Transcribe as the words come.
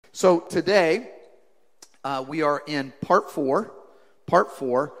So today, we are in part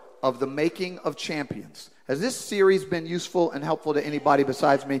four of the Making of Champions. Has this series been useful and helpful to anybody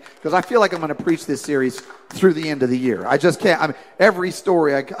besides me? Because I feel like I'm going to preach this series through the end of the year. I just can't. I mean, every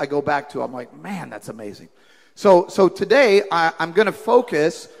story I go back to, I'm like, man, that's amazing. So today, I'm going to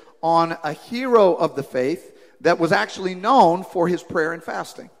focus on a hero of the faith that was actually known for his prayer and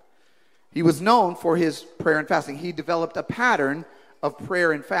fasting. He was known for his prayer and fasting. He developed a pattern of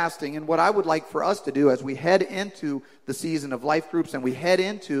prayer and fasting. And what I would like for us to do as we head into the season of life groups and we head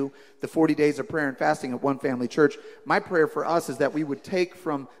into the 40 days of prayer and fasting at One Family Church, my prayer for us is that we would take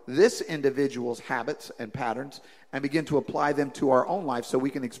from this individual's habits and patterns and begin to apply them to our own life so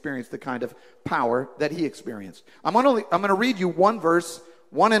we can experience the kind of power that he experienced. I'm going to read you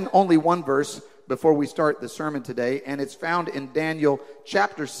one and only one verse before we start the sermon today, and it's found in Daniel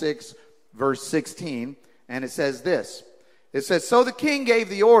chapter 6, verse 16, and it says this. It says, "So the king gave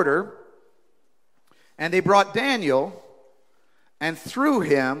the order, and they brought Daniel and threw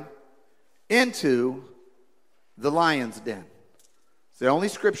him into the lion's den." It's the only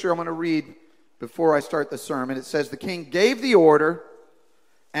scripture I'm going to read before I start the sermon. It says, the king gave the order,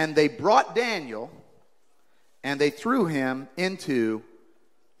 and they brought Daniel, and they threw him into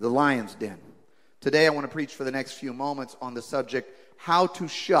the lion's den. Today I want to preach for the next few moments on the subject, how to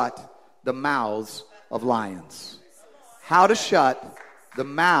shut the mouths of lions. How to shut the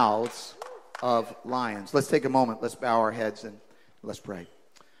mouths of lions. Let's take a moment. Let's bow our heads and let's pray.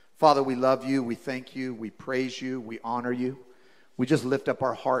 Father, we love you. We thank you. We praise you. We honor you. We just lift up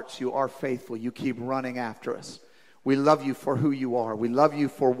our hearts. You are faithful. You keep running after us. We love you for who you are. We love you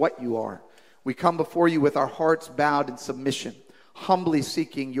for what you are. We come before you with our hearts bowed in submission, humbly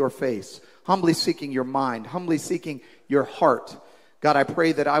seeking your face, humbly seeking your mind, humbly seeking your heart. God, I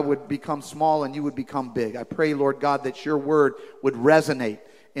pray that I would become small and you would become big. I pray, Lord God, that your word would resonate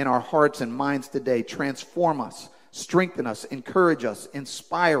in our hearts and minds today. Transform us, strengthen us, encourage us,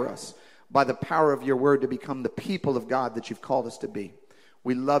 inspire us by the power of your word to become the people of God that you've called us to be.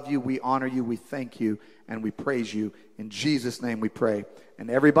 We love you, we honor you, we thank you, and we praise you. In Jesus' name we pray. And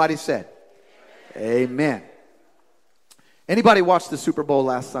everybody said, Amen. Anybody watched the Super Bowl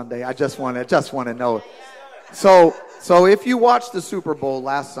last Sunday? I just want to know. So if you watched the Super Bowl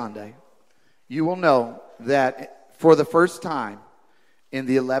last Sunday, you will know that for the first time in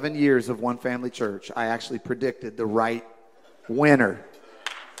the 11 years of One Family Church, I actually predicted the right winner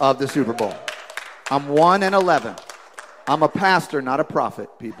of the Super Bowl. I'm 1-11. I'm a pastor, not a prophet,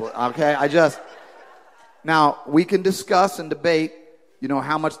 people. Okay, now we can discuss and debate,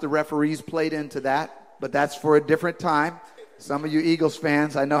 how much the referees played into that, but that's for a different time. Some of you Eagles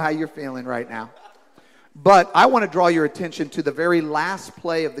fans, I know how you're feeling right now. But I want to draw your attention to the very last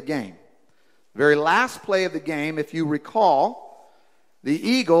play of the game. Very last play of the game, if you recall, the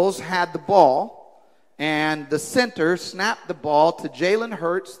Eagles had the ball, and the center snapped the ball to Jalen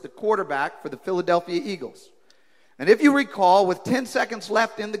Hurts, the quarterback for the Philadelphia Eagles. And if you recall, with 10 seconds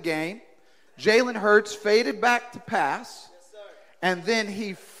left in the game, Jalen Hurts faded back to pass, and then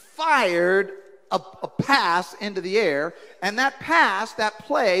he fired a pass into the air, and that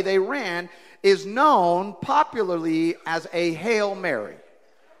play they ran is known popularly as a Hail Mary.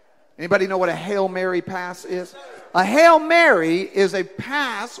 Anybody know what a Hail Mary pass is? A Hail Mary is a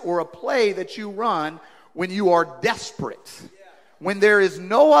pass or a play that you run when you are desperate, when there is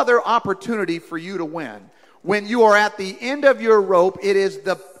no other opportunity for you to win, when you are at the end of your rope. It is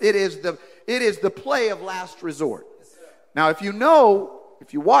the play of last resort. Now, if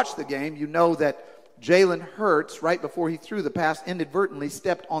you watch the game, you know that Jalen Hurts, right before he threw the pass, inadvertently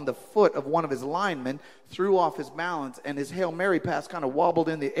stepped on the foot of one of his linemen, threw off his balance, and his Hail Mary pass kind of wobbled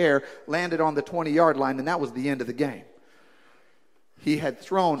in the air, landed on the 20-yard line, and that was the end of the game. He had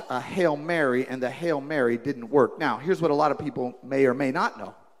thrown a Hail Mary, and the Hail Mary didn't work. Now, here's what a lot of people may or may not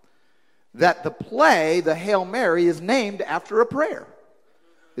know. That the play, the Hail Mary, is named after a prayer.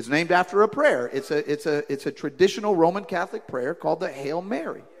 It's named after a prayer. It's a traditional Roman Catholic prayer called the Hail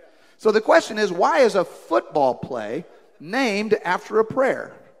Mary. So the question is, why is a football play named after a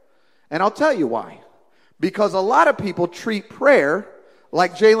prayer? And I'll tell you why. Because a lot of people treat prayer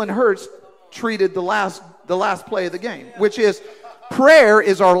like Jalen Hurts treated the last play of the game, which is prayer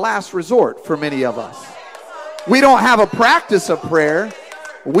is our last resort for many of us. We don't have a practice of prayer.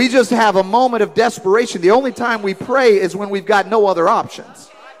 We just have a moment of desperation. The only time we pray is when we've got no other options.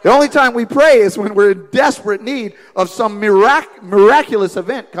 The only time we pray is when we're in desperate need of some miraculous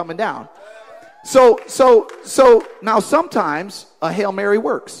event coming down. So now sometimes a Hail Mary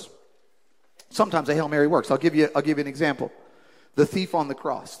works. Sometimes a Hail Mary works. I'll give you an example. The thief on the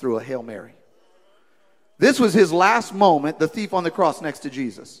cross threw a Hail Mary. This was his last moment, the thief on the cross next to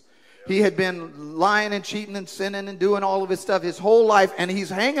Jesus. He had been lying and cheating and sinning and doing all of his stuff his whole life, and he's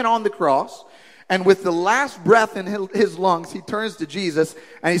hanging on the cross. And with the last breath in his lungs, he turns to Jesus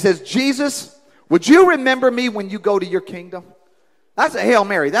and he says, Jesus, would you remember me when you go to your kingdom? That's a Hail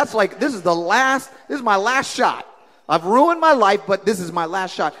Mary. That's like, this is my last shot. I've ruined my life, but this is my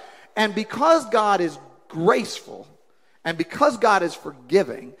last shot. And because God is graceful, and because God is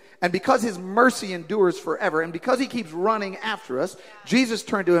forgiving, and because his mercy endures forever, and because he keeps running after us, Jesus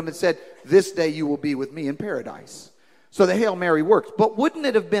turned to him and said, this day you will be with me in paradise. So the Hail Mary works. But wouldn't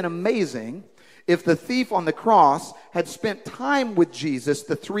it have been amazing if the thief on the cross had spent time with Jesus,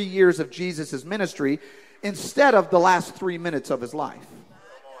 the 3 years of Jesus' ministry, instead of the last 3 minutes of his life?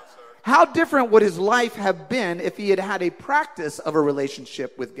 How different would his life have been if he had had a practice of a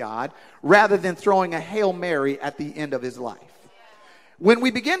relationship with God rather than throwing a Hail Mary at the end of his life? When we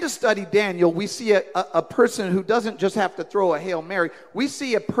begin to study Daniel, we see a person who doesn't just have to throw a Hail Mary. We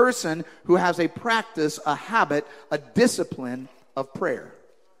see a person who has a practice, a habit, a discipline of prayer.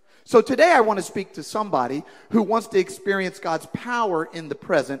 So today I want to speak to somebody who wants to experience God's power in the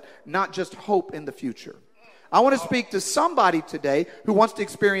present, not just hope in the future. I want to speak to somebody today who wants to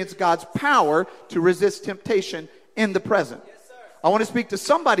experience God's power to resist temptation in the present. I want to speak to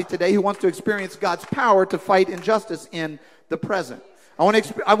somebody today who wants to experience God's power to fight injustice in the present. I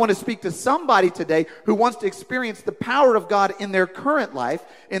want to speak to somebody today who wants to experience the power of God in their current life,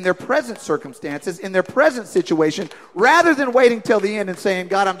 in their present circumstances, in their present situation, rather than waiting till the end and saying,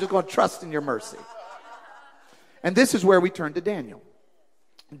 God, I'm just going to trust in your mercy. And this is where we turn to Daniel.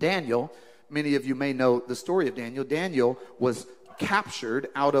 Daniel, many of you may know the story of Daniel. Daniel was captured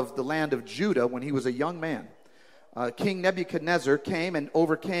out of the land of Judah when he was a young man. King Nebuchadnezzar came and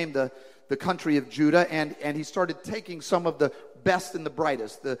overcame the country of Judah, and he started taking some of the best and the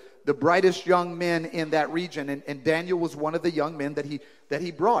brightest, the brightest young men in that region. And Daniel was one of the young men that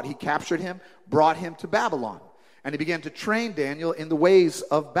he brought. He captured him, brought him to Babylon. And he began to train Daniel in the ways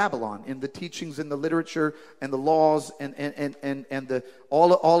of Babylon, in the teachings and the literature and the laws and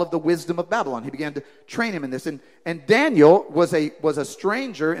all of the wisdom of Babylon. He began to train him in this. And Daniel was a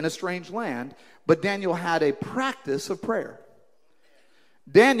stranger in a strange land, but Daniel had a practice of prayer.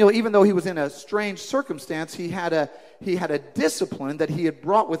 Daniel, even though he was in a strange circumstance, he had a discipline that he had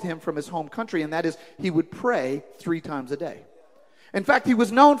brought with him from his home country, and that is he would pray 3 times a day. In fact, he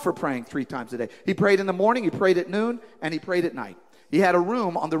was known for praying 3 times a day. He prayed in the morning, he prayed at noon, and he prayed at night. He had a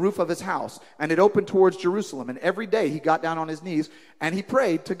room on the roof of his house, and it opened towards Jerusalem. And every day he got down on his knees, and he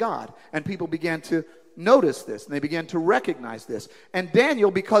prayed to God. And people began to notice this, and they began to recognize this. And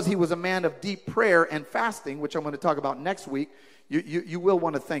Daniel, because he was a man of deep prayer and fasting, which I'm going to talk about next week, you will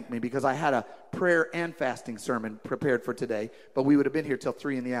want to thank me, because I had a prayer and fasting sermon prepared for today, but we would have been here till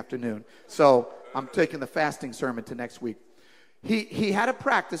 3 in the afternoon. So I'm taking the fasting sermon to next week. He had a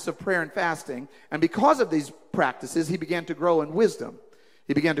practice of prayer and fasting, and because of these practices, he began to grow in wisdom.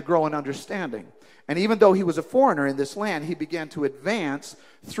 He began to grow in understanding. And even though he was a foreigner in this land, he began to advance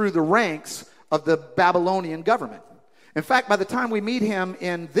through the ranks of the Babylonian government. In fact, by the time we meet him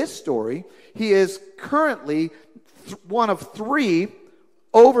in this story, he is currently one of 3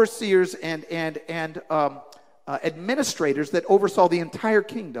 overseers and administrators that oversaw the entire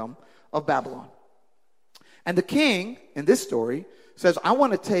kingdom of Babylon. And the king in this story says, I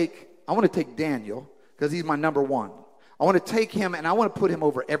want to take Daniel, because he's my number 1. I want to take him and I want to put him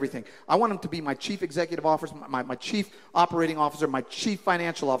over everything. I want him to be my chief executive officer, my chief operating officer, my chief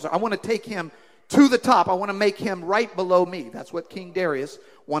financial officer. I want to take him to the top. I want to make him right below me. That's what King Darius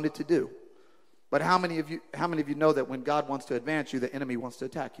wanted to do. But how many of you know that when God wants to advance you, the enemy wants to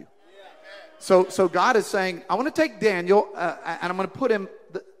attack you? So God is saying, I want to take Daniel and I'm going to put him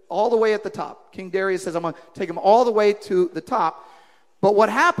all the way at the top. King Darius says, I'm going to take him all the way to the top. But what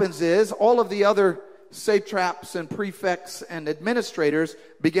happens is all of the other satraps and prefects and administrators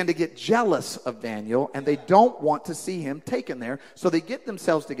begin to get jealous of Daniel, and they don't want to see him taken there. So they get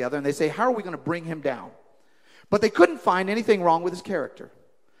themselves together and they say, how are we going to bring him down? But they couldn't find anything wrong with his character.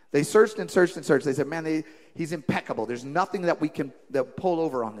 They searched and searched and searched. They said, man, he's impeccable. There's nothing that we can pull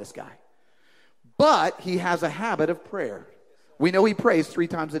over on this guy. But he has a habit of prayer. We know he prays 3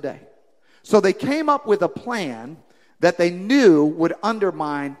 times a day. So they came up with a plan that they knew would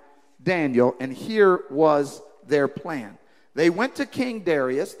undermine Daniel, and here was their plan. They went to King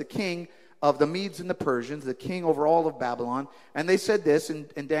Darius, the king of the Medes and the Persians, the king over all of Babylon, and they said this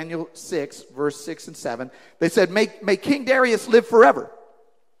in Daniel 6, verse 6 and 7. They said, may King Darius live forever.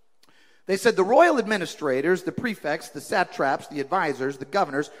 They said, the royal administrators, the prefects, the satraps, the advisors, the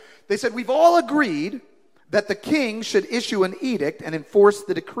governors, they said, we've all agreed that the king should issue an edict and enforce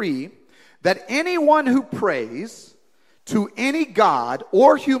the decree that anyone who prays to any god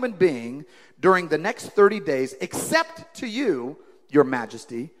or human being during the next 30 days, except to you, your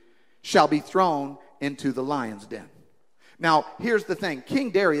majesty, shall be thrown into the lion's den. Now, here's the thing.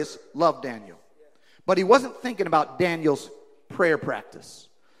 King Darius loved Daniel, but he wasn't thinking about Daniel's prayer practice.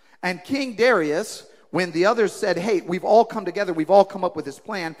 And King Darius, when the others said, hey, we've all come together, we've all come up with this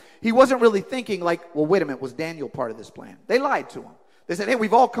plan, he wasn't really thinking like, well, wait a minute, was Daniel part of this plan? They lied to him. They said, hey,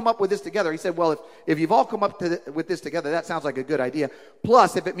 we've all come up with this together. He said, well, if you've all come up with this together, that sounds like a good idea.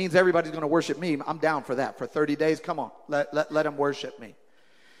 Plus, if it means everybody's going to worship me, I'm down for that. For 30 days, come on, let them worship me.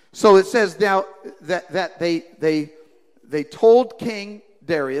 So it says now that they told King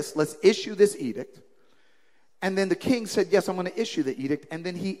Darius, let's issue this edict. And then the king said, yes, I'm going to issue the edict. And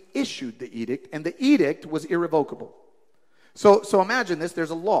then he issued the edict, and the edict was irrevocable. So imagine this,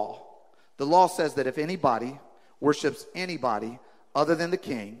 there's a law. The law says that if anybody worships anybody other than the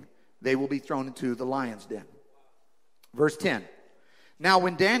king, they will be thrown into the lion's den. Verse 10. Now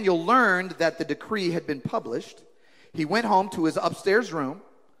when Daniel learned that the decree had been published, he went home to his upstairs room,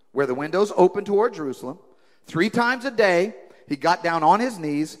 where the windows opened toward Jerusalem. 3 times a day, he got down on his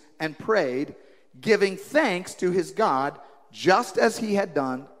knees and prayed, giving thanks to his God, just as he had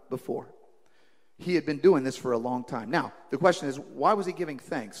done before. He had been doing this for a long time. Now, the question is, why was he giving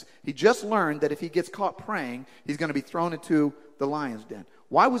thanks? He just learned that if he gets caught praying, he's going to be thrown into the lion's den.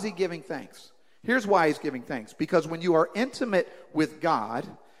 Why was he giving thanks? Here's why he's giving thanks. Because when you are intimate with God,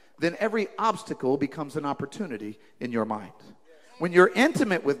 then every obstacle becomes an opportunity in your mind. When you're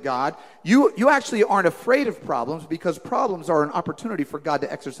intimate with God, you actually aren't afraid of problems, because problems are an opportunity for God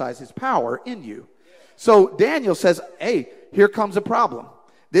to exercise his power in you. So Daniel says, hey, here comes a problem.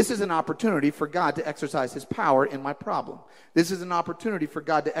 This is an opportunity for God to exercise his power in my problem. This is an opportunity for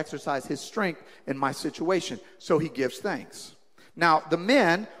God to exercise his strength in my situation. So he gives thanks. Now, the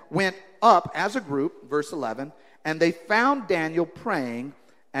men went up as a group, verse 11, and they found Daniel praying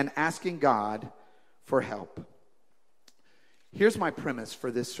and asking God for help. Here's my premise for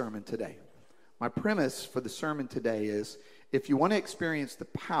this sermon today. My premise for the sermon today is, if you want to experience the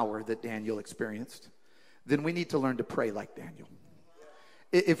power that Daniel experienced, then we need to learn to pray like Daniel.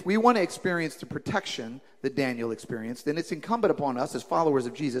 If we want to experience the protection that Daniel experienced, then it's incumbent upon us as followers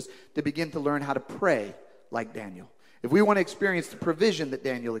of Jesus to begin to learn how to pray like Daniel. If we want to experience the provision that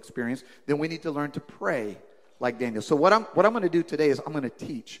Daniel experienced, then we need to learn to pray like Daniel. So what I'm going to do today is I'm going to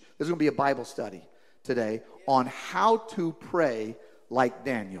teach. There's going to be a Bible study today on how to pray like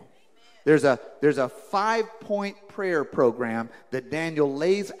Daniel. There's a 5-point prayer program that Daniel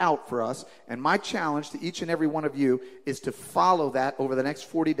lays out for us, and my challenge to each and every one of you is to follow that over the next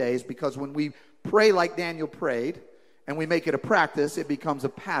 40 days, because when we pray like Daniel prayed and we make it a practice, it becomes a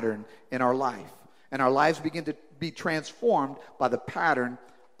pattern in our life, and our lives begin to be transformed by the pattern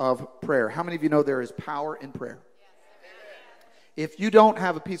of prayer. How many of you know there is power in prayer? If you don't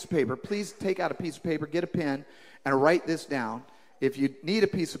have a piece of paper, please take out a piece of paper, get a pen, and write this down. If you need a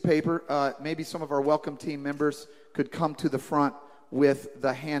piece of paper, maybe some of our welcome team members could come to the front with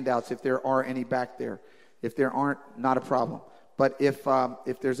the handouts if there are any back there. If there aren't, not a problem. But if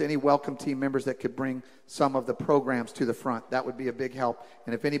there's any welcome team members that could bring some of the programs to the front, that would be a big help.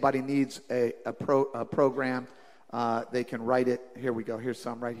 And if anybody needs a program, they can write it. Here we go. Here's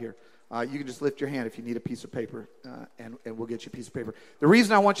some right here. You can just lift your hand if you need a piece of paper, and we'll get you a piece of paper. The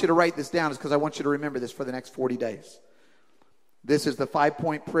reason I want you to write this down is because I want you to remember this for the next 40 days. This is the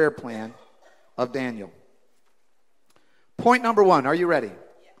 5-point prayer plan of Daniel. Point number 1. Are you ready?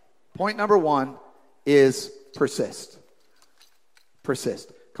 Yeah. Point number 1 is persist.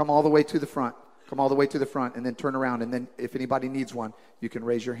 Persist. Come all the way to the front. Come all the way to the front, and then turn around. And then if anybody needs one, you can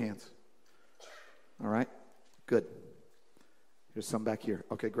raise your hands. All right? Good. There's some back here.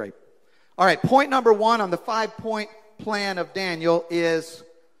 Okay, great. All right, point number 1 on the 5-point plan of Daniel is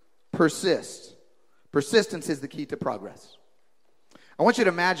persist. Persistence is the key to progress. I want you to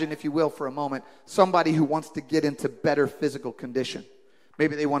imagine, if you will, for a moment, somebody who wants to get into better physical condition.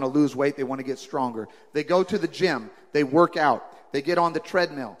 Maybe they want to lose weight, they want to get stronger. They go to the gym, they work out, they get on the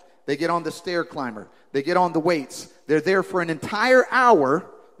treadmill, they get on the stair climber, they get on the weights. They're there for an entire hour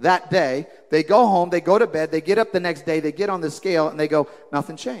that day. They go home, they go to bed, they get up the next day, they get on the scale, and they go,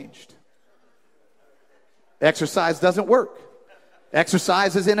 nothing changed. Exercise doesn't work.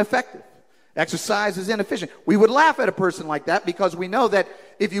 Exercise is ineffective. Exercise is inefficient. We would laugh at a person like that, because we know that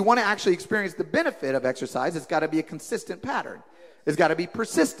if you want to actually experience the benefit of exercise, it's got to be a consistent pattern. It's got to be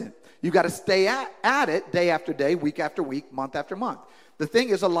persistent. You've got to stay at it day after day, week after week, month after month. The thing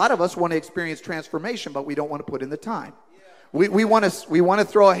is, a lot of us want to experience transformation, but we don't want to put in the time. We want to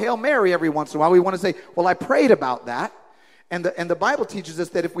throw a Hail Mary every once in a while. We want to say, well, I prayed about that, And the Bible teaches us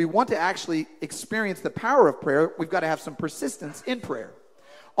that if we want to actually experience the power of prayer, we've got to have some persistence in prayer.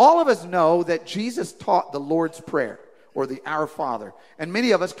 All of us know that Jesus taught the Lord's Prayer, or the Our Father. And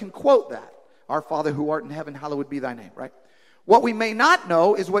many of us can quote that. Our Father who art in heaven, hallowed be thy name, right? What we may not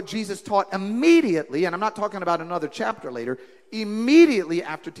know is what Jesus taught immediately, and I'm not talking about another chapter later, immediately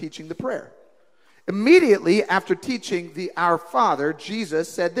after teaching the prayer. Immediately after teaching the Our Father, Jesus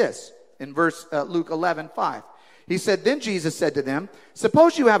said this in Luke 11:5. He said, then Jesus said to them,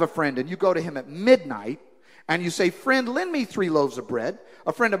 suppose you have a friend and you go to him at midnight and you say, friend, lend me 3 loaves of bread.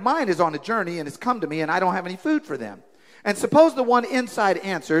 A friend of mine is on a journey and has come to me and I don't have any food for them. And suppose the one inside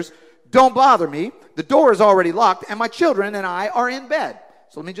answers, don't bother me. The door is already locked and my children and I are in bed.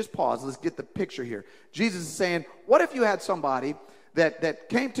 So let me just pause. Let's get the picture here. Jesus is saying, what if you had somebody that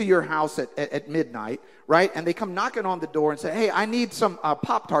came to your house at midnight, right? And they come knocking on the door and say, hey, I need some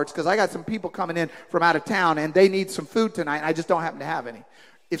Pop-Tarts because I got some people coming in from out of town and they need some food tonight and I just don't happen to have any.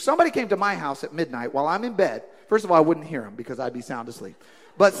 If somebody came to my house at midnight while I'm in bed, first of all, I wouldn't hear them because I'd be sound asleep.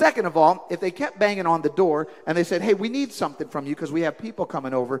 But second of all, if they kept banging on the door and they said, hey, we need something from you because we have people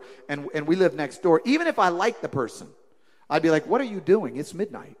coming over and we live next door, even if I like the person, I'd be like, what are you doing? It's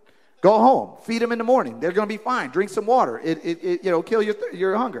midnight. Go home. Feed them in the morning. They're going to be fine. Drink some water. It'll kill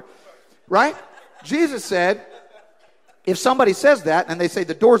your hunger. Right? Jesus said, if somebody says that and they say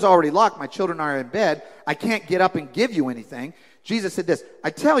the door's already locked, my children are in bed, I can't get up and give you anything. Jesus said this,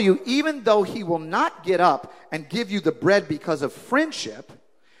 I tell you, even though he will not get up and give you the bread because of friendship,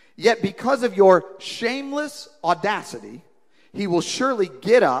 yet because of your shameless audacity, he will surely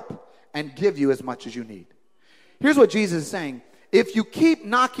get up and give you as much as you need. Here's what Jesus is saying. If you keep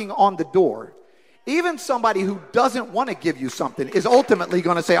knocking on the door, even somebody who doesn't want to give you something is ultimately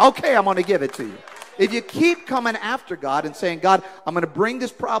going to say, okay, I'm going to give it to you. If you keep coming after God and saying, God, I'm going to bring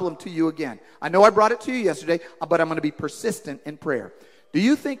this problem to you again. I know I brought it to you yesterday, but I'm going to be persistent in prayer. Do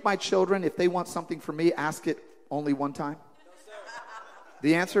you think my children, if they want something from me, ask it only one time?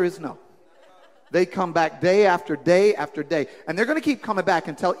 The answer is no. They come back day after day after day. And they're going to keep coming back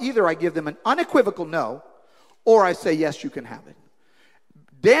until either I give them an unequivocal no, or I say, yes, you can have it.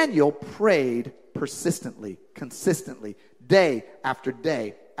 Daniel prayed persistently, consistently, day after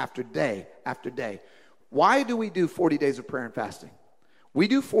day after day after day. Why do we do 40 days of prayer and fasting? We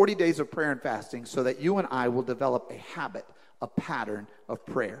do 40 days of prayer and fasting so that you and I will develop a habit, a pattern of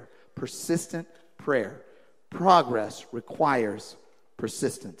prayer. Persistent prayer. Progress requires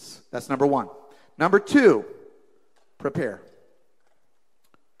persistence. That's number 1. Number 2, prepare.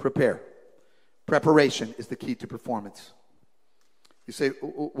 Prepare. Preparation is the key to performance. You say,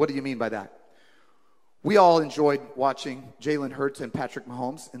 what do you mean by that? We all enjoyed watching Jalen Hurts and Patrick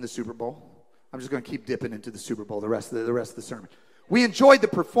Mahomes in the Super Bowl. I'm just going to keep dipping into the Super Bowl the rest of the sermon. We enjoyed the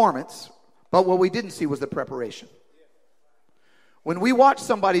performance, but what we didn't see was the preparation. When we watch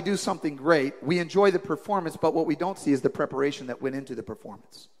somebody do something great, we enjoy the performance, but what we don't see is the preparation that went into the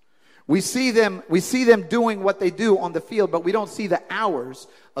performance. We see them doing what they do on the field, but we don't see the hours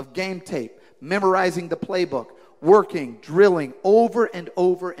of game tape, memorizing the playbook, working, drilling over and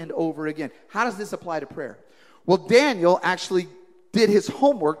over and over again. How does this apply to prayer? Well, Daniel actually did his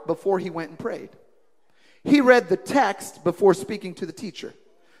homework before he went and prayed. He read the text before speaking to the teacher.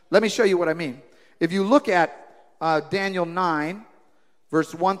 Let me show you what I mean. If you look at Daniel 9,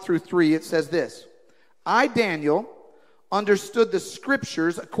 verse 1 through 3, it says this. I, Daniel, understood the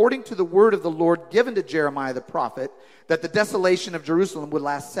scriptures according to the word of the Lord given to Jeremiah the prophet, that the desolation of Jerusalem would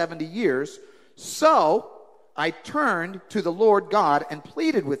last 70 years. So I turned to the Lord God and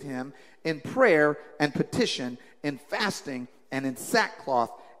pleaded with him in prayer and petition, in fasting and in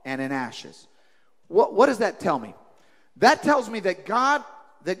sackcloth and in ashes. What does that tell me? That tells me that God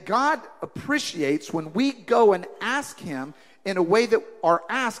appreciates when we go and ask him in a way that our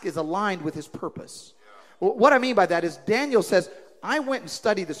ask is aligned with his purpose. What I mean by that is Daniel says, I went and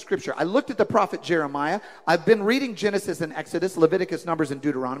studied the scripture. I looked at the prophet Jeremiah. I've been reading Genesis and Exodus, Leviticus, Numbers, and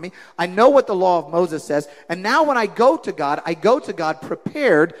Deuteronomy. I know what the law of Moses says. And now when I go to God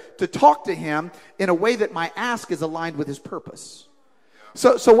prepared to talk to him in a way that my ask is aligned with his purpose.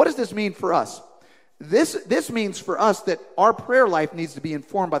 So what does this mean for us? This means for us that our prayer life needs to be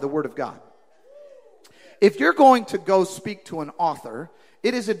informed by the word of God. If you're going to go speak to an author,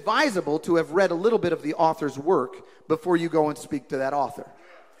 it is advisable to have read a little bit of the author's work before you go and speak to that author.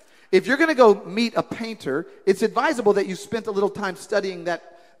 If you're going to go meet a painter, it's advisable that you spent a little time studying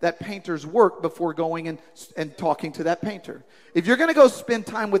that painter's work before going and talking to that painter. If you're going to go spend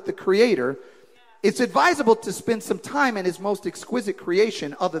time with the creator, it's advisable to spend some time in his most exquisite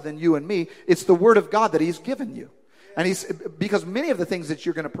creation other than you and me. It's the word of God that he's given you. And because many of the things that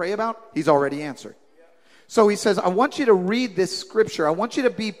you're going to pray about, he's already answered. So he says, I want you to read this scripture. I want you to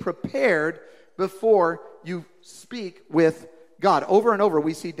be prepared before you speak with God. Over and over,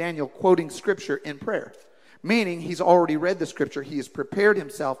 we see Daniel quoting scripture in prayer, meaning he's already read the scripture. He has prepared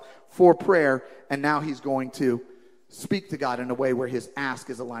himself for prayer, and now he's going to speak to God in a way where his ask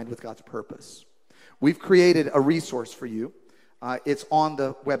is aligned with God's purpose. We've created a resource for you. It's on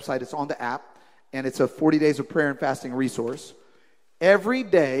the website. It's on the app, and it's a 40 days of prayer and fasting resource. Every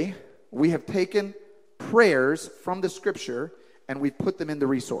day, we have taken prayers from the scripture, and we've put them in the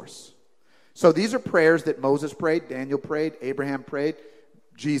resource. So these are prayers that Moses prayed, Daniel prayed, Abraham prayed,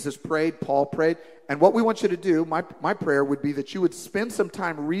 Jesus prayed, Paul prayed. And what we want you to do, my prayer would be that you would spend some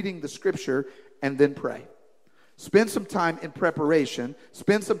time reading the scripture and then pray. Spend some time in preparation.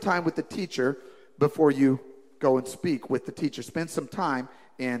 Spend some time with the teacher before you go and speak with the teacher. Spend some time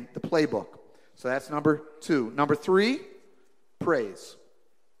in the playbook. So that's number 2. Number 3, praise.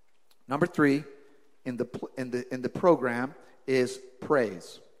 Number 3 in the program is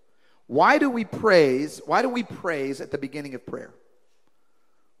praise. Why do we praise? Why do we praise at the beginning of prayer?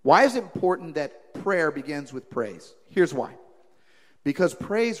 Why is it important that prayer begins with praise? Here's why. Because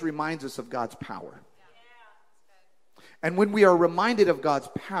praise reminds us of God's power. And when we are reminded of God's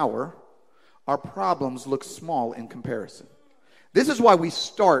power, our problems look small in comparison. This is why we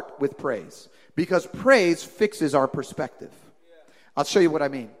start with praise, because praise fixes our perspective. I'll show you what I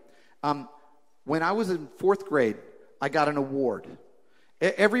mean. When I was in 4th grade, I got an award.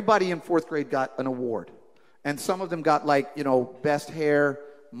 Everybody in 4th grade got an award. And some of them got best hair,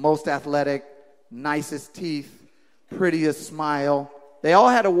 most athletic, nicest teeth, prettiest smile. They all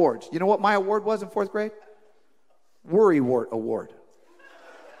had awards. You know what my award was in 4th grade? Worrywart award.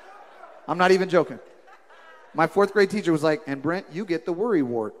 I'm not even joking. My 4th grade teacher was like, and Brent, you get the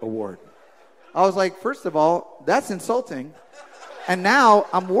Worrywart award. I was like, first of all, that's insulting. And now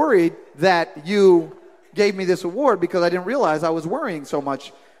I'm worried that you gave me this award because I didn't realize I was worrying so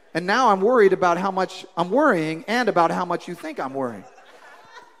much. And now I'm worried about how much I'm worrying and about how much you think I'm worrying.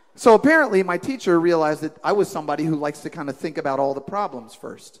 So apparently my teacher realized that I was somebody who likes to kind of think about all the problems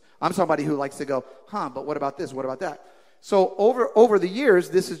first. I'm somebody who likes to go, but what about this? What about that? So over the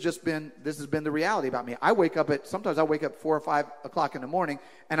years, this has been the reality about me. Sometimes I wake up 4 or 5 o'clock in the morning,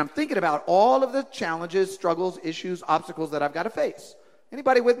 and I'm thinking about all of the challenges, struggles, issues, obstacles that I've got to face.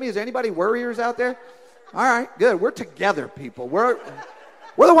 Anybody with me? Is there anybody worriers out there? All right, good. We're together, people. We're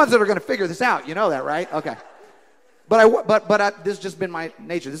the ones that are going to figure this out. You know that, right? Okay. But this has just been my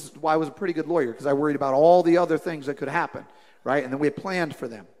nature. This is why I was a pretty good lawyer, because I worried about all the other things that could happen, right? And then we had planned for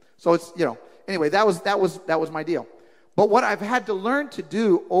them. So it's, anyway, that was my deal. But what I've had to learn to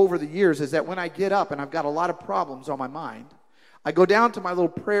do over the years is that when I get up and I've got a lot of problems on my mind, I go down to my little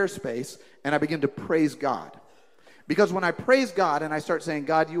prayer space and I begin to praise God. Because when I praise God and I start saying,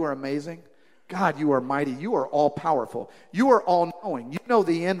 God, you are amazing. God, you are mighty. You are all powerful. You are all knowing. You know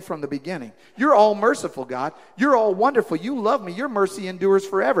the end from the beginning. You're all merciful, God. You're all wonderful. You love me. Your mercy endures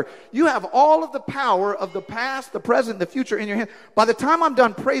forever. You have all of the power of the past, the present, the future in your hand. By the time I'm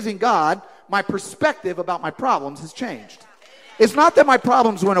done praising God, my perspective about my problems has changed. It's not that my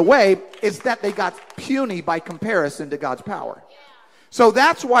problems went away. It's that they got puny by comparison to God's power. So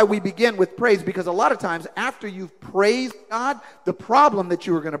that's why we begin with praise, because a lot of times after you've praised God, the problem that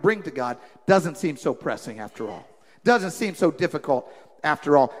you were going to bring to God doesn't seem so pressing after all. Doesn't seem so difficult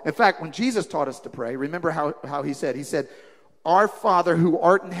after all. In fact, when Jesus taught us to pray, remember how he said, our Father who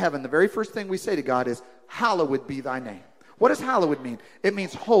art in heaven, the very first thing we say to God is, hallowed be thy name. What does hallowed mean? It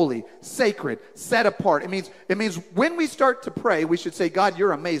means holy, sacred, set apart. It means when we start to pray, we should say, God,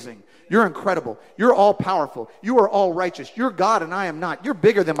 you're amazing. You're incredible. You're all powerful. You are all righteous. You're God and I am not. You're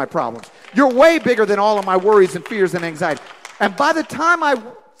bigger than my problems. You're way bigger than all of my worries and fears and anxiety. And by the time I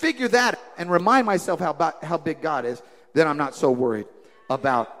figure that and remind myself how big God is, then I'm not so worried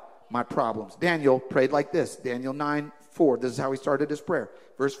about my problems. Daniel prayed like this. Daniel 9:4. This is how he started his prayer.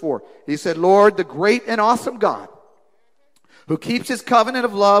 Verse 4. He said, Lord, the great and awesome God, who keeps his covenant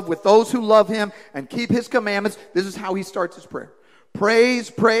of love with those who love him and keep his commandments. This is how he starts his prayer. Praise,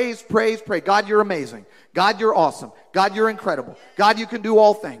 praise, praise, praise. God, you're amazing. God, you're awesome. God, you're incredible. God, you can do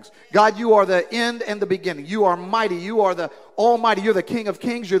all things. God, you are the end and the beginning. You are mighty. You are the almighty. You're the King of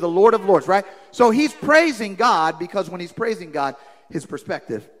kings. You're the Lord of lords, right? So he's praising God, because when he's praising God, his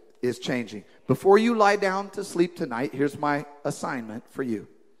perspective is changing. Before you lie down to sleep tonight, here's my assignment for you.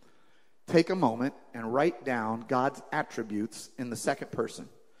 Take a moment and write down God's attributes in the second person.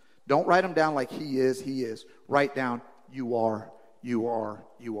 Don't write them down like he is, he is. Write down, you are, you are,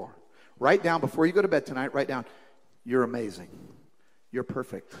 you are. Write down, before you go to bed tonight, write down, you're amazing. You're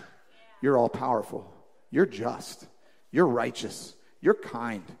perfect. You're all powerful. You're just. You're righteous. You're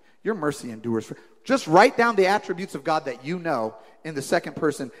kind. Your mercy endures. Just write down the attributes of God that you know in the second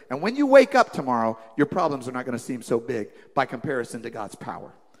person. And when you wake up tomorrow, your problems are not going to seem so big by comparison to God's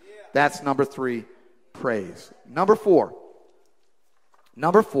power. That's number 3, praise. Number 4,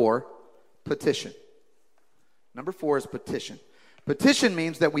 petition. Number 4 is petition. Petition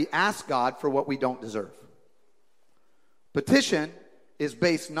means that we ask God for what we don't deserve. Petition is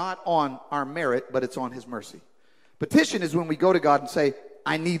based not on our merit, but it's on his mercy. Petition is when we go to God and say,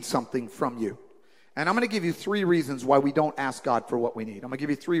 I need something from you. And I'm going to give you 3 reasons why we don't ask God for what we need. I'm going to give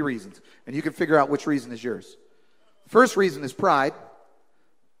you 3 reasons, and you can figure out which reason is yours. First reason is pride.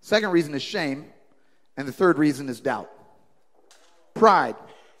 Second reason is shame. And the third reason is doubt. Pride.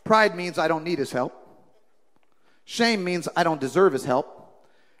 Pride means I don't need his help. Shame means I don't deserve his help.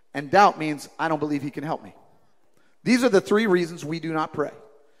 And doubt means I don't believe he can help me. These are the 3 reasons we do not pray.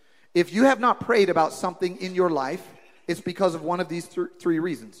 If you have not prayed about something in your life, it's because of one of these 3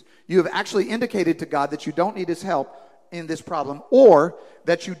 reasons. You have actually indicated to God that you don't need his help in this problem, or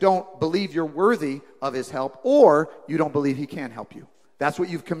that you don't believe you're worthy of his help, or you don't believe he can help you. That's what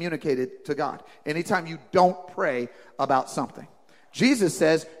you've communicated to God. Anytime you don't pray about something. Jesus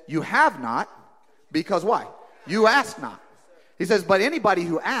says, you have not, because why? You ask not. He says, but anybody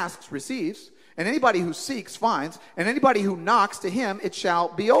who asks receives, and anybody who seeks finds, and anybody who knocks, to him it shall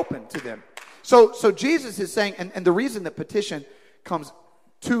be open to them. So Jesus is saying, and the reason that petition comes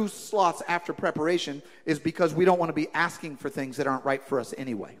 2 slots after preparation is because we don't want to be asking for things that aren't right for us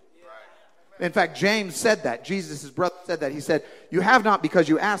anyway. In fact, James said that. Jesus' brother said that. He said, you have not because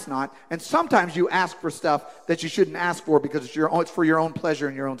you ask not. And sometimes you ask for stuff that you shouldn't ask for because it's for your own pleasure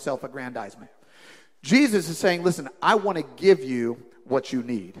and your own self-aggrandizement. Jesus is saying, listen, I want to give you what you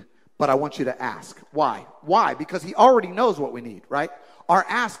need, but I want you to ask. Why? Why? Because he already knows what we need, right? Our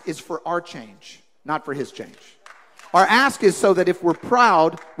ask is for our change, not for his change. Our ask is so that if we're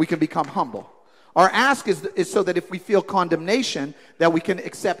proud, we can become humble. Our ask is so that if we feel condemnation, that we can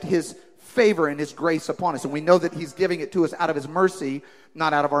accept his favor and his grace upon us. And we know that he's giving it to us out of his mercy,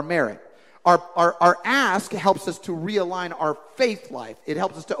 not out of our merit. Our ask helps us to realign our faith life. It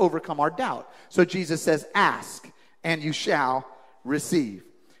helps us to overcome our doubt. So Jesus says, ask and you shall receive.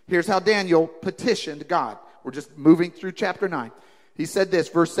 Here's how Daniel petitioned God. We're just moving through chapter 9. He said this,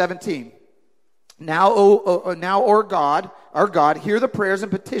 verse 17. Now, our God, hear the prayers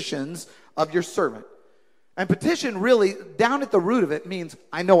and petitions of your servant. And petition really, down at the root of it, means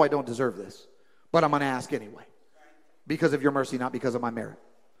I know I don't deserve this, but I'm going to ask anyway. Because of your mercy, not because of my merit.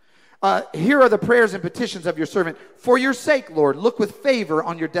 Here are the prayers and petitions of your servant. For your sake, Lord, look with favor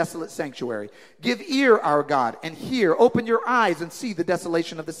on your desolate sanctuary. Give ear, our God, and hear. Open your eyes and see the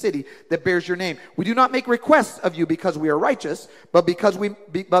desolation of the city that bears your name. We do not make requests of you because we are righteous, but because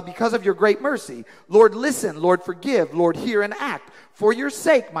of your great mercy. Lord, listen. Lord, forgive. Lord, hear and act. For your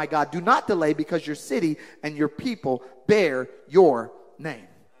sake, my God, do not delay, because your city and your people bear your name.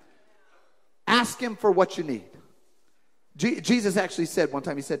 Ask him for what you need. Jesus actually said one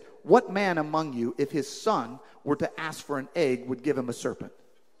time, he said, what man among you, if his son were to ask for an egg, would give him a serpent?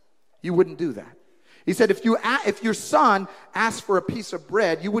 You wouldn't do that. He said, if your son asked for a piece of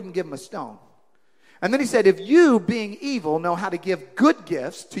bread, you wouldn't give him a stone. And then he said, if you, being evil, know how to give good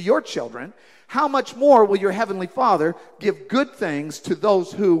gifts to your children, how much more will your heavenly Father give good things to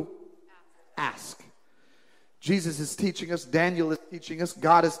those who ask? Jesus is teaching us, Daniel is teaching us,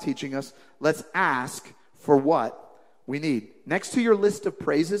 God is teaching us. Let's ask for what we need. Next to your list of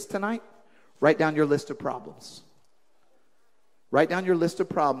praises tonight, write down your list of problems. Write down your list of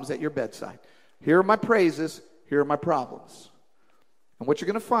problems at your bedside. Here are my praises, here are my problems. And what you're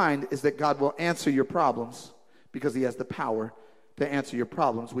going to find is that God will answer your problems because he has the power to answer your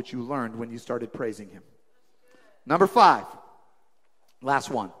problems, which you learned when you started praising him. Number 5, last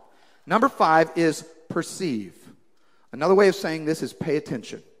one. Number 5 is perceive. Another way of saying this is pay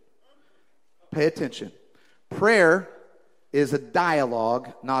attention. Pay attention. Prayer is a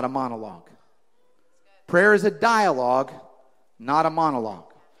dialogue, not a monologue. Prayer is a dialogue, not a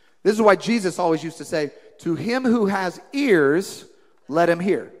monologue. This is why Jesus always used to say, to him who has ears, let him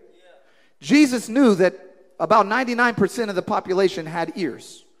hear. Jesus knew that about 99% of the population had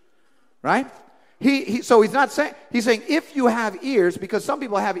ears, right? So he's not saying, he's saying if you have ears, because some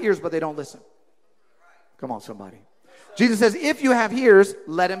people have ears but they don't listen. Come on, somebody. Jesus says, if you have ears,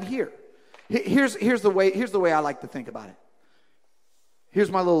 let him hear. Here's the way I like to think about it. Here's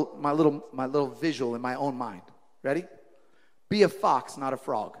my little visual in my own mind. Ready? Be a fox, not a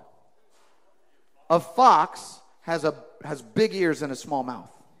frog. A fox has big ears and a small mouth.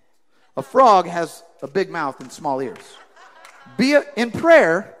 A frog has a big mouth and small ears. In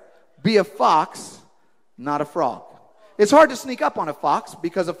prayer, be a fox, not a frog. It's hard to sneak up on a fox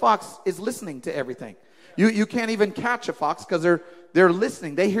because a fox is listening to everything. You can't even catch a fox because they're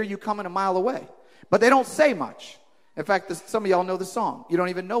listening. They hear you coming a mile away. But they don't say much. In fact, some of y'all know the song. You don't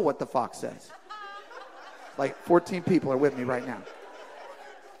even know what the fox says. Like 14 people are with me right now.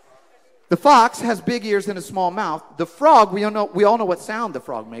 The fox has big ears and a small mouth. The frog, we all know what sound the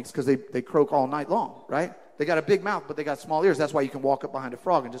frog makes because they croak all night long, right? They got a big mouth, but they got small ears. That's why you can walk up behind a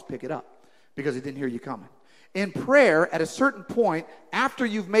frog and just pick it up because it didn't hear you coming. In prayer, at a certain point, after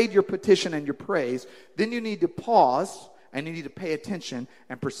you've made your petition and your praise, then you need to pause and you need to pay attention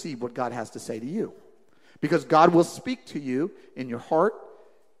and perceive what God has to say to you. Because God will speak to you in your heart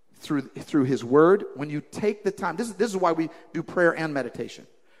through his word when you take the time. This is why we do prayer and meditation.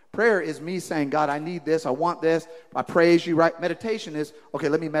 Prayer is me saying, God, I need this, I want this, I praise you, right? Meditation is, okay,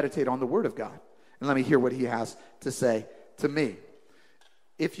 let me meditate on the word of God and let me hear what he has to say to me.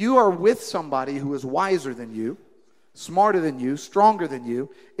 If you are with somebody who is wiser than you, smarter than you, stronger than you,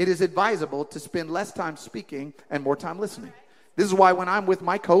 it is advisable to spend less time speaking and more time listening. This is why when I'm with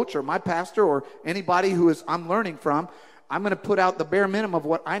my coach or my pastor or anybody who I'm learning from, I'm going to put out the bare minimum of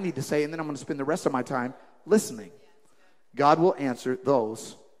what I need to say, and then I'm going to spend the rest of my time listening. God will answer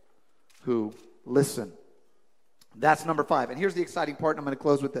those who listen. That's number 5. And here's the exciting part, and I'm going to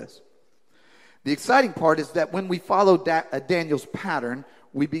close with this. The exciting part is that when we follow Daniel's pattern,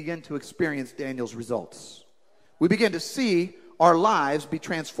 we begin to experience Daniel's results. We begin to see our lives be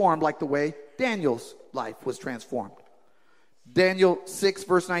transformed like the way Daniel's life was transformed. Daniel 6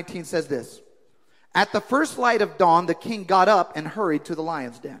 verse 19 says this. At the first light of dawn, the king got up and hurried to the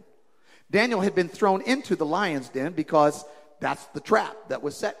lion's den. Daniel had been thrown into the lion's den because that's the trap that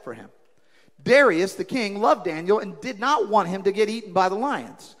was set for him. Darius, the king, loved Daniel and did not want him to get eaten by the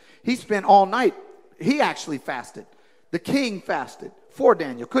lions. He spent all night. He actually fasted. The king fasted for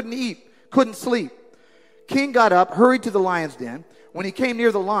Daniel. Couldn't eat, couldn't sleep. King got up, hurried to the lion's den. When he came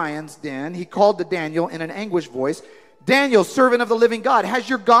near the lion's den, he called to Daniel in an anguished voice, Daniel, servant of the living God, has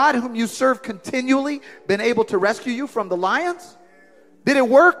your God whom you serve continually been able to rescue you from the lions? Did it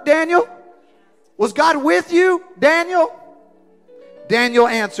work, Daniel? Was God with you, Daniel? Daniel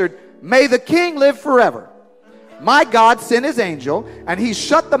answered, may the king live forever. My God sent his angel, and he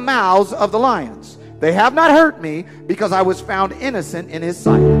shut the mouths of the lions. They have not hurt me, because I was found innocent in his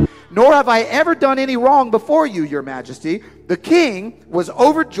sight. Nor have I ever done any wrong before you, your majesty. The king was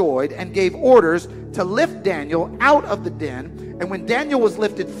overjoyed and gave orders to lift Daniel out of the den. And when Daniel was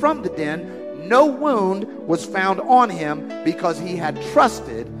lifted from the den, no wound was found on him because he had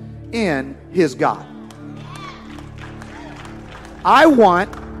trusted in his God. I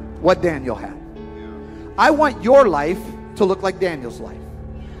want what Daniel had. I want your life to look like Daniel's life.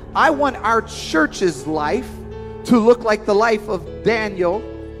 I want our church's life to look like the life of Daniel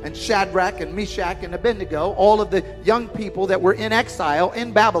and Shadrach and Meshach and Abednego, all of the young people that were in exile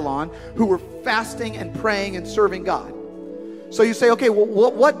in Babylon who were fasting and praying and serving God. So you say, okay, well,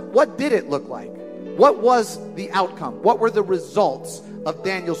 what did it look like? What was the outcome? What were the results of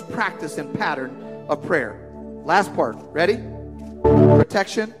Daniel's practice and pattern of prayer? Last part, ready?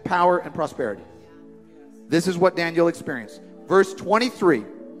 Protection, power, and prosperity. This is what Daniel experienced. Verse 23,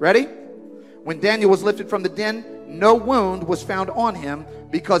 ready? When Daniel was lifted from the den, no wound was found on him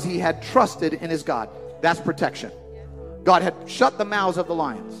because he had trusted in his God. That's protection. God had shut the mouths of the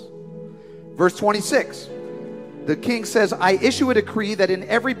lions. Verse 26, the king says, I issue a decree that in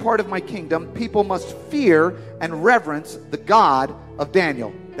every part of my kingdom, people must fear and reverence the God of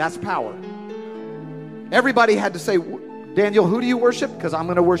Daniel. That's power. Everybody had to say, Daniel, who do you worship? Because I'm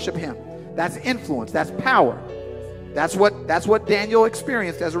going to worship him. That's influence. That's power. That's what Daniel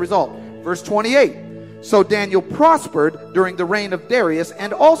experienced as a result. Verse 28. So Daniel prospered during the reign of Darius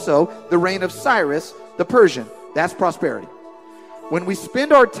and also the reign of Cyrus the Persian. That's prosperity. When we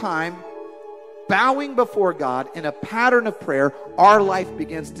spend our time bowing before God in a pattern of prayer, our life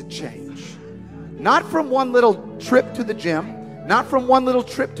begins to change. Not from one little trip to the gym, not from one little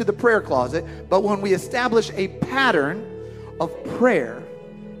trip to the prayer closet, but when we establish a pattern of prayer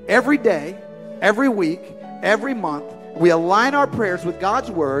every day, every week, every month, we align our prayers with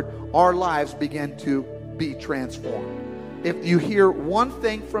God's word, our lives begin to be transformed. If you hear one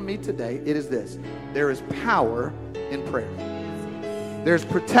thing from me today, it is this. There is power in prayer. There's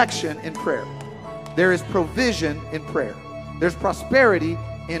protection in prayer. There is provision in prayer. There's prosperity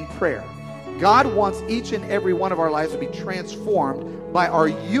in prayer. God wants each and every one of our lives to be transformed by our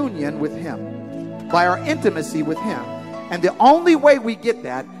union with him, by our intimacy with him. And the only way we get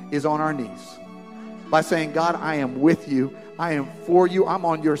that is on our knees. by saying, God, I am with you. I am for you. I'm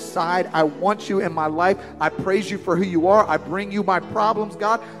on your side. I want you in my life. I praise you for who you are. I bring you my problems,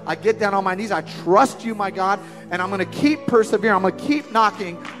 God. I get down on my knees. I trust you, my God. And I'm going to keep persevering. I'm going to keep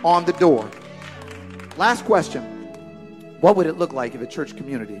knocking on the door. Last question. What would it look like if a church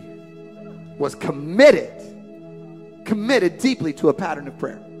community was committed deeply to a pattern of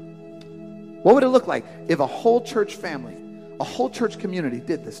prayer? What would it look like if a whole church family, a whole church community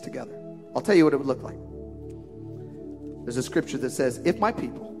did this together? I'll tell you what it would look like. There's a scripture that says, if my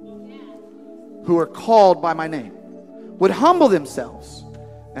people who are called by my name would humble themselves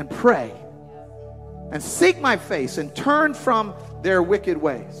and pray and seek my face and turn from their wicked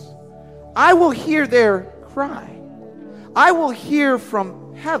ways, I will hear their cry. I will hear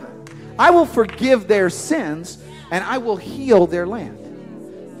from heaven. I will forgive their sins and I will heal their land.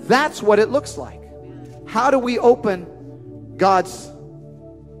 That's what it looks like. How do we open God's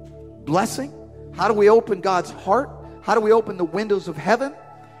blessing? How do we open God's heart? How do we open the windows of heaven?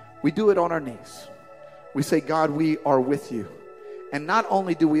 We do it on our knees. We say, God, we are with you. And not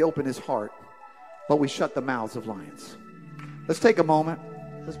only do we open his heart, but we shut the mouths of lions. Let's take a moment.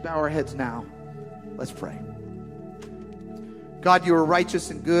 Let's bow our heads now. Let's pray. God, you are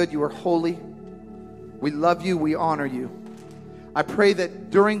righteous and good. You are holy. We love you. We honor you. I pray that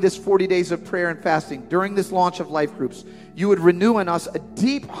during this 40 days of prayer and fasting, during this launch of life groups, you would renew in us a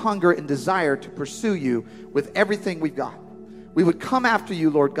deep hunger and desire to pursue you with everything we've got. We would come after you,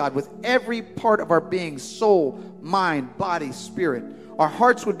 Lord God, with every part of our being, soul, mind, body, spirit. Our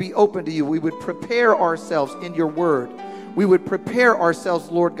hearts would be open to you. We would prepare ourselves in your word. We would prepare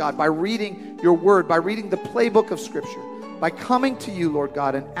ourselves, Lord God, by reading your word, by reading the playbook of Scripture, by coming to you, Lord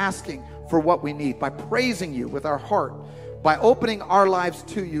God, and asking for what we need, by praising you with our heart, by opening our lives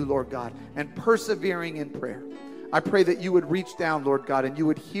to you, Lord God, and persevering in prayer. I pray that you would reach down, Lord God, and you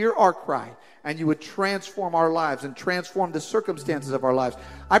would hear our cry, and you would transform our lives and transform the circumstances of our lives.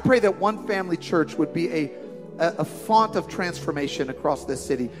 I pray that One Family Church would be a font of transformation across this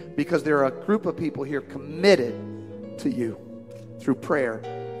city, because there are a group of people here committed to you through prayer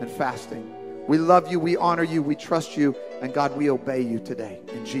and fasting. We love you, we honor you, we trust you, and God, we obey you today.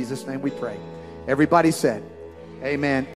 In Jesus' name we pray. Everybody said, amen.